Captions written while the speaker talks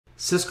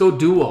Cisco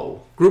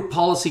Duo, group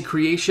policy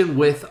creation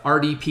with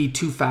RDP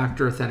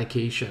two-factor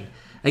authentication.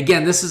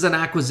 Again, this is an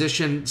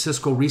acquisition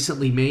Cisco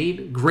recently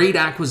made. Great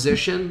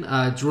acquisition.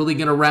 It's really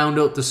going to round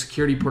out the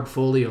security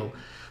portfolio.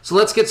 So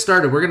let's get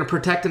started. We're going to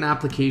protect an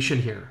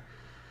application here.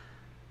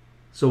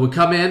 So we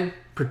come in,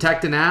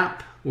 protect an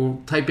app.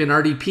 We'll type in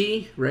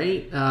RDP,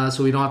 right?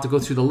 So we don't have to go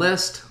through the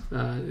list.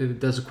 It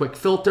does a quick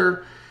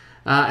filter.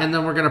 And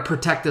then we're going to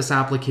protect this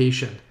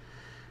application.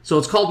 So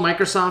it's called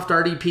Microsoft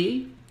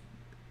RDP.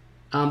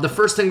 The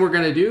first thing we're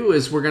going to do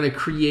is we're going to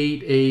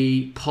create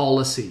a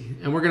policy.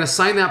 And we're going to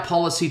assign that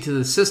policy to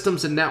the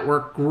systems and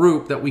network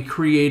group that we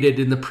created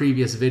in the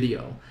previous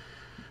video.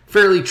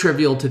 Fairly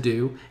trivial to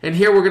do. And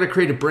here we're going to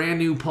create a brand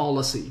new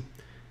policy.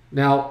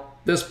 Now,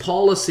 this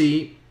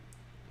policy,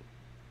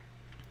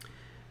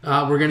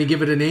 we're going to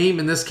give it a name.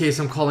 In this case,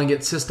 I'm calling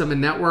it System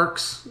and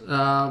Networks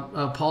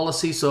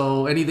policy.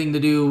 So anything to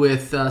do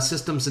with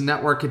systems and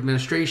network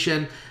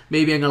administration,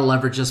 maybe I'm going to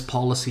leverage this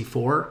policy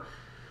for.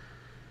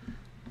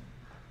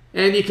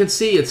 And you can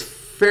see it's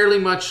fairly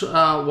much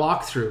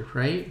walkthrough,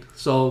 right?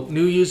 So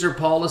new user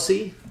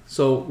policy.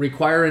 So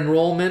require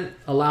enrollment,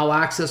 allow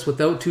access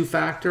without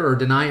two-factor or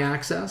deny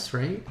access,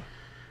 right?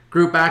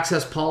 Group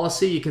access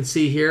policy, you can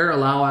see here,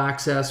 allow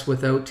access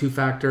without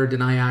two-factor,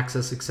 deny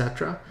access,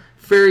 etc.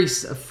 Fairly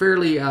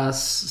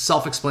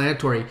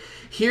self-explanatory.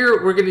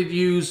 Here we're going to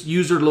use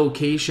user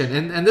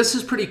location, and this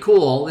is pretty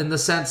cool in the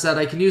sense that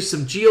I can use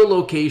some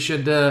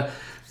geolocation to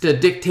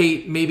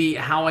dictate maybe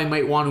how I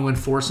might want to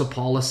enforce a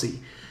policy.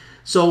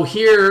 So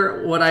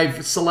here what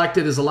I've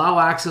selected is allow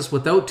access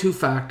without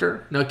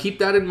two-factor. Now keep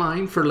that in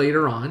mind for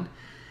later on.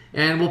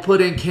 And we'll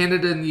put in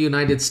Canada and the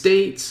United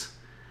States.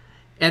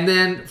 And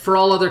then for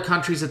all other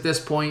countries at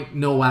this point,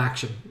 no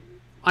action.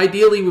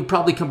 Ideally, we'd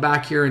probably come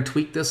back here and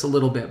tweak this a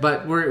little bit,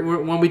 but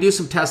when we do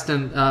some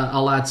testing,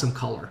 I'll add some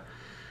color.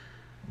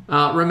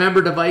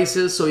 Remember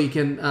devices, so you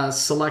can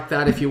select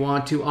that if you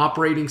want to.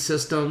 Operating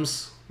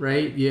systems,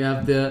 right? You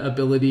have the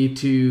ability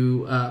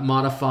to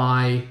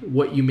modify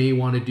what you may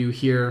want to do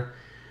here.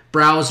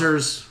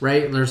 Browsers,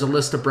 right? There's a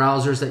list of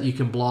browsers that you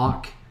can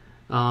block.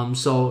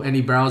 So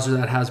any browser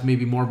that has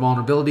maybe more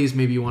vulnerabilities,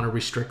 maybe you want to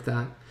restrict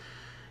that.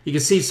 You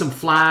can see some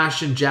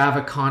Flash and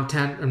Java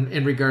content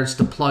in regards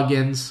to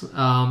plugins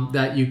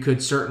that you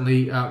could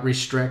certainly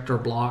restrict or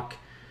block.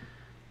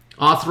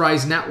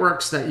 Authorized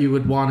networks that you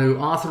would want to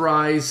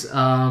authorize,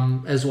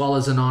 as well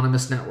as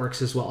anonymous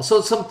networks as well. So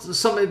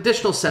some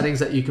additional settings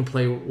that you can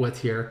play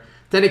with here.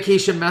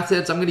 Authentication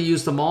methods, I'm going to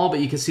use them all,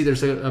 but you can see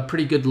there's a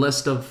pretty good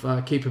list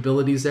of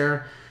capabilities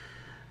there.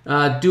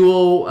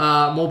 Duo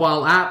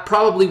mobile app,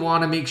 probably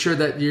want to make sure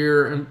that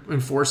you're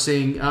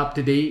enforcing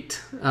up-to-date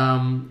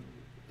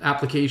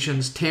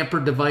applications,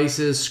 tampered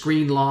devices,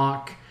 screen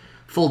lock,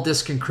 full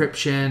disk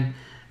encryption,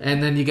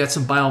 and then you get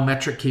some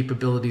biometric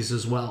capabilities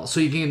as well. So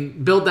you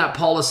can build that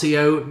policy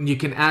out, and you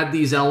can add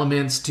these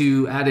elements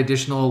to add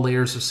additional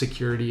layers of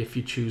security if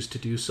you choose to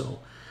do so.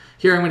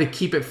 Here I'm going to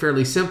keep it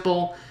fairly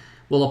simple.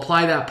 We'll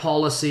apply that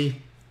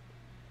policy.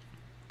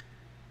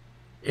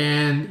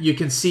 And you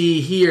can see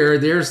here,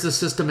 there's the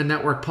system and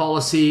network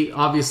policy.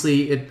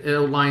 Obviously, it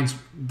outlines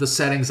the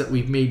settings that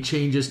we've made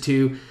changes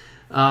to.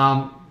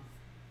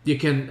 You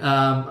can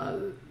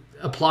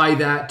apply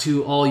that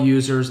to all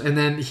users, and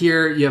then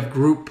here you have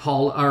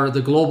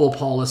the global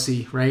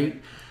policy,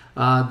 right?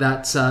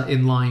 That's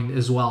in line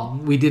as well.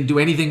 We didn't do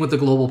anything with the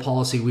global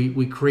policy.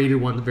 We created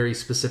one very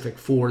specific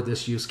for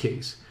this use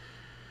case.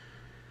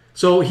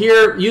 So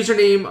here,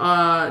 username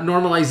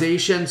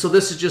normalization. So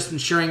this is just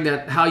ensuring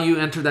that how you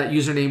enter that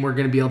username, we're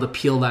going to be able to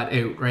peel that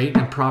out, right,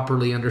 and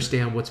properly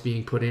understand what's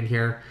being put in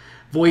here.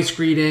 Voice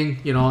greeting.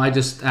 You know, I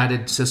just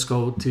added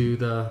Cisco to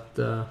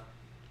the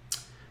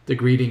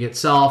greeting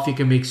itself. You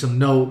can make some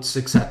notes,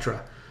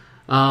 etc.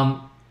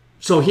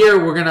 So here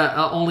we're going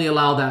to only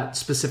allow that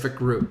specific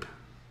group,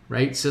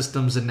 right?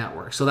 Systems and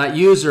networks. So that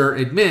user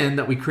admin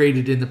that we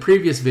created in the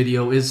previous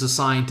video is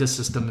assigned to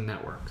system and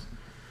networks.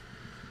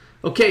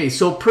 Okay,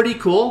 so pretty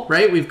cool,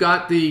 right? We've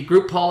got the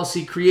group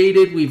policy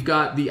created. We've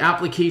got the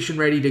application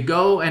ready to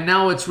go. And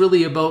now it's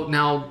really about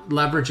now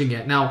leveraging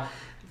it. Now,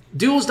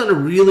 Duo's done a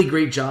really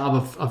great job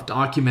of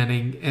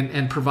documenting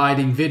and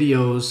providing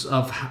videos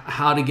of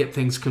how to get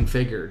things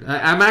configured.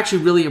 I'm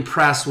actually really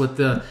impressed with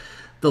the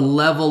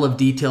level of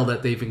detail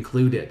that they've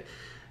included.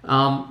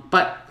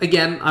 But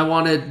again, I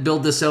want to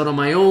build this out on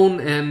my own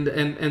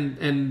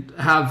and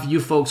have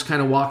you folks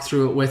kind of walk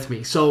through it with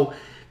me. So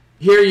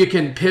here you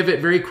can pivot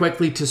very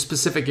quickly to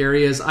specific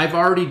areas. I've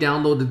already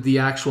downloaded the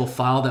actual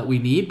file that we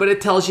need, but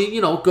it tells you,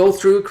 you know, go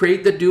through,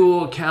 create the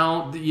Duo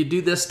account, you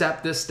do this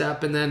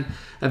step, and then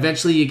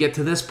eventually you get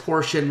to this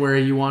portion where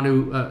you want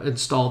to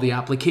install the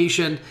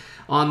application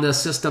on the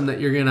system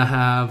that you're going to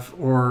have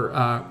or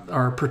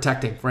are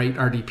protecting, right,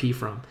 RDP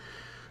from.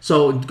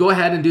 So go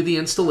ahead and do the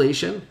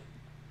installation.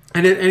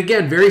 And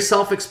again, very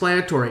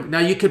self-explanatory. Now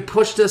you could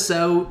push this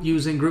out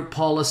using group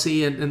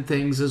policy and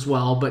things as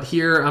well, but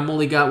here I'm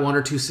only got 1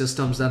 or 2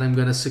 systems that I'm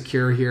going to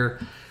secure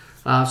here,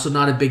 so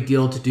not a big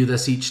deal to do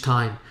this each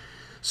time.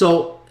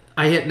 So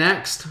I hit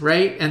next,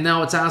 right? And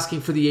now it's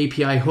asking for the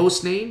API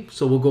host name.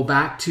 So we'll go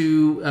back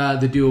to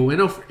the Duo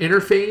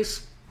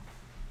interface.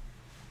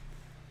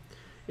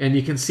 And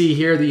you can see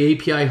here the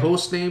API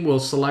host name. We'll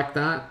select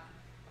that.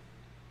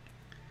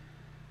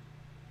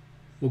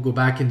 We'll go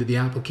back into the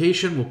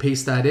application. We'll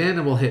paste that in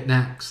and we'll hit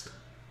next.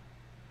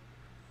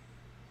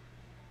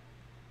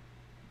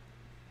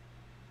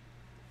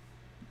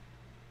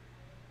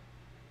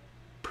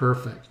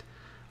 Perfect.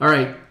 All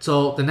right,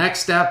 so the next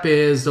step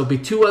is there'll be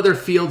 2 other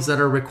fields that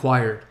are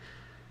required.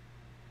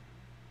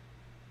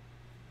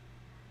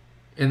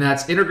 And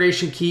that's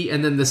integration key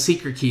and then the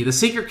secret key. The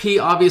secret key,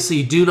 obviously,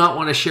 you do not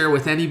want to share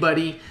with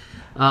anybody.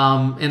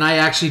 And I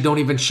actually don't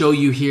even show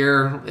you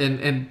here.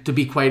 And to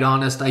be quite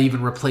honest, I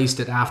even replaced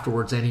it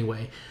afterwards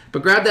anyway.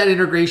 But grab that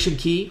integration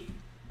key.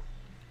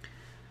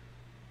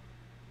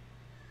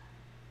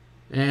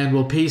 And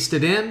we'll paste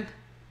it in.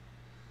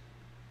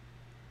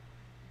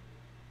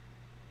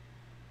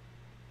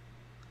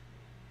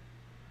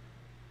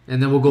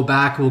 And then we'll go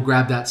back and we'll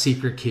grab that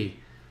secret key.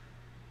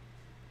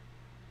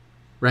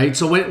 Right?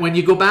 So when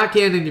you go back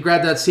in and you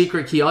grab that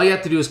secret key, all you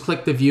have to do is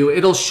click the view.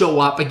 It'll show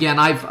up. Again,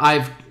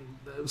 I've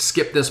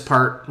skipped this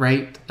part,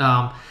 right?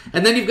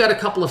 And then you've got a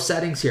couple of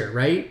settings here,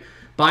 right?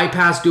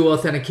 Bypass dual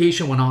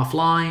authentication when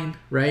offline,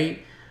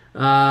 right?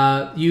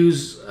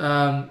 Use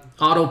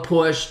auto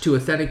push to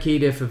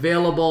authenticate if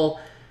available.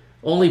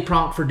 Only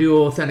prompt for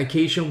dual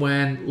authentication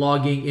when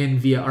logging in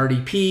via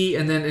RDP,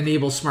 and then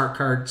enable smart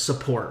card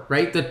support,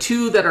 right? The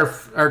 2 that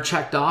are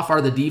checked off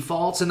are the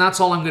defaults, and that's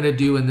all I'm going to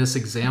do in this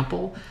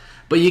example.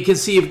 But you can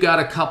see you've got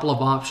a couple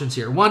of options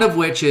here. One of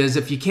which is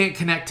if you can't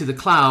connect to the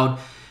cloud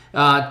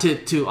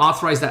to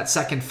authorize that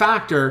second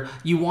factor,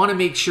 you want to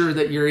make sure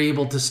that you're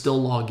able to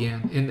still log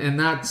in. And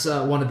that's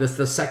one of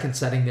the second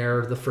setting there,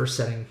 or the first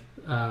setting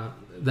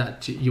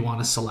that you want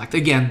to select.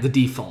 Again, the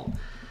default.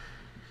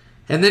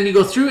 And then you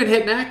go through and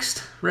hit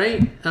next,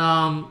 right?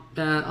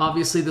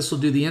 Obviously, this will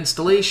do the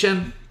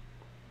installation.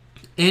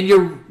 And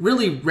you're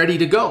really ready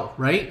to go,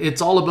 right?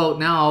 It's all about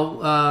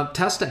now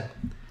testing.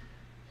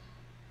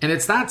 And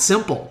it's that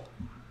simple,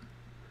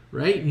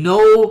 right?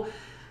 No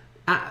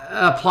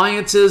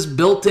appliances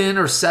built in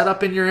or set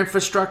up in your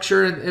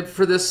infrastructure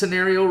for this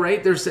scenario,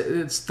 right?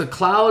 It's the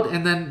cloud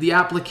and then the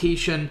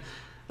application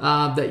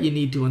that you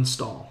need to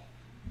install.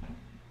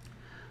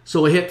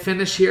 So we hit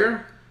finish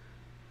here.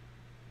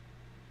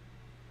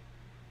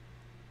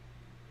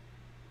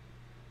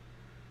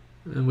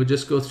 And we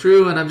just go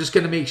through, and I'm just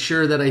going to make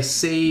sure that I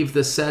save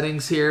the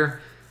settings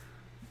here.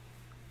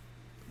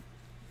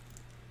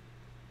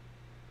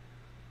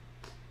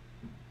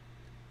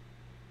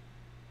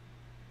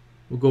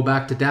 We'll go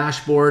back to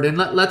dashboard, and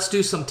let's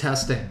do some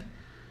testing.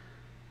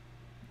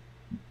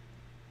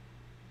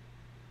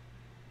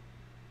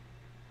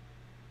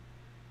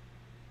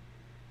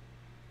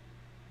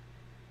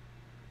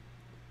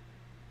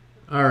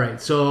 All right,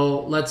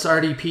 so let's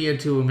RDP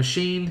into a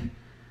machine.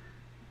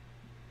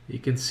 You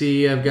can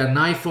see I've got an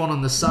iPhone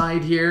on the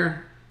side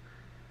here.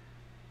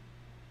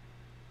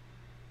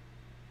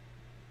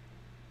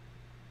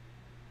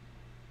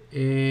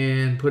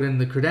 And put in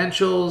the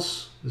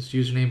credentials, this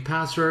username,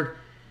 password.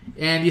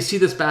 And you see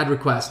this bad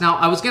request. Now,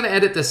 I was going to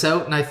edit this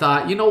out, and I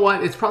thought, you know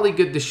what? It's probably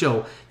good to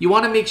show. You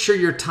want to make sure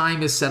your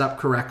time is set up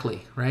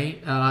correctly,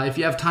 right? If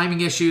you have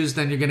timing issues,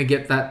 then you're going to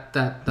get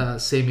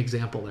that same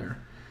example there.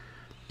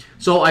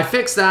 So I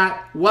fixed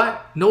that.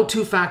 What? No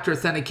 2-factor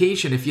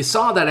authentication. If you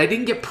saw that, I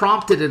didn't get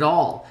prompted at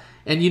all.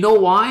 And you know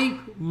why?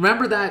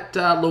 Remember that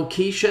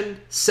location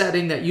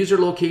setting, that user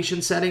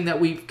location setting that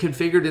we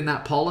configured in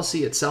that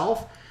policy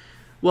itself?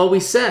 Well,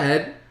 we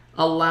said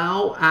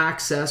allow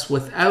access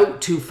without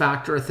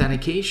 2-factor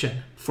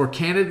authentication for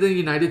Canada, the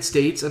United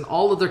States, and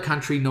all other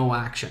country, no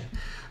action.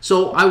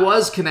 So I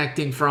was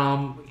connecting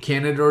from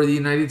Canada or the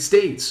United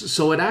States.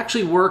 So it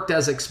actually worked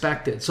as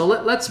expected. So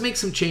let's make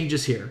some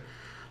changes here.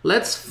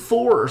 Let's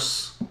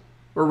force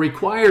or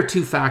require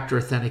 2-factor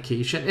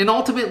authentication. And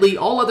ultimately,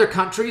 all other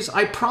countries,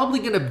 I'm probably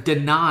going to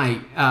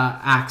deny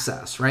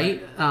access,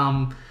 right?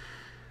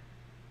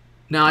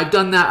 Now, I've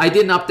done that. I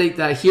didn't update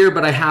that here,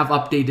 but I have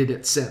updated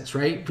it since,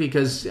 right?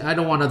 Because I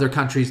don't want other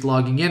countries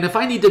logging in. If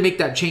I need to make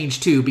that change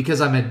too, because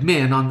I'm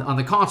admin on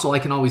the console, I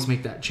can always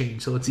make that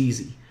change, so it's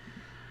easy.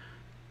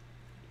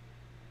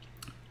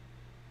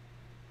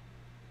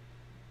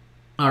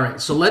 All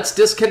right, so let's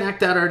disconnect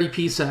that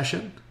RDP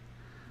session.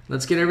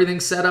 Let's get everything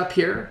set up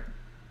here.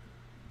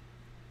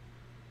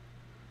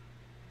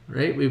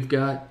 Right, we've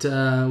got,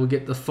 we'll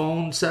get the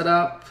phone set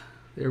up.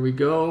 There we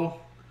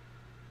go.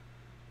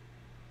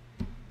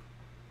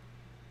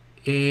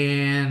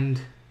 And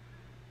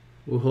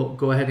we'll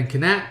go ahead and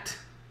connect.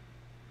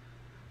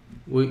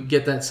 We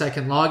get that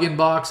second login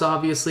box,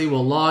 obviously.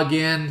 We'll log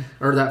in,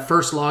 or that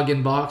first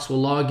login box,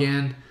 we'll log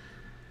in.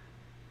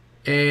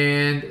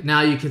 And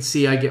now you can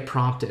see I get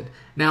prompted.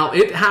 Now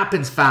it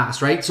happens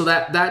fast, right? So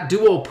that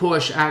duo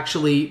push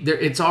actually,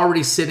 it's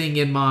already sitting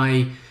in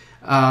my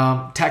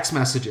text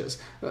messages,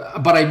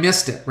 but I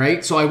missed it,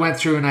 right? So I went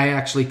through and I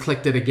actually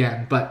clicked it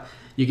again. But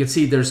you can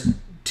see there's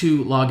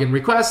 2 login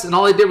requests, and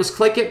all I did was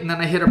click it and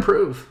then I hit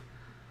approve.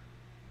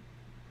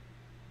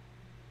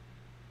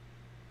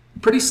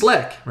 pretty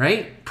slick,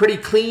 right? Pretty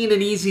clean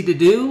and easy to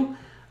do.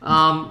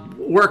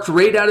 Worked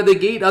right out of the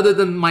gate, other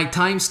than my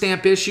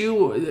timestamp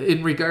issue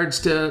in regards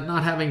to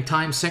not having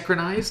time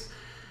synchronized.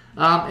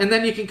 And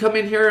then you can come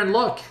in here and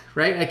look,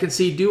 right? I can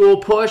see dual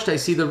pushed. I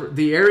see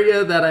the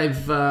area that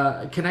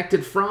I've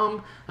connected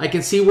from. I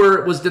can see where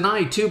it was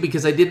denied too,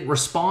 because I didn't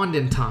respond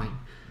in time.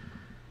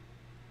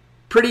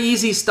 Pretty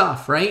easy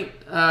stuff, right?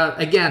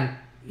 Again,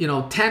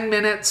 10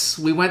 minutes.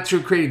 We went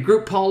through, created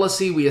group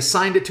policy. We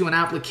assigned it to an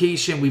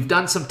application. We've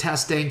done some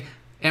testing,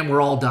 and we're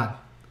all done.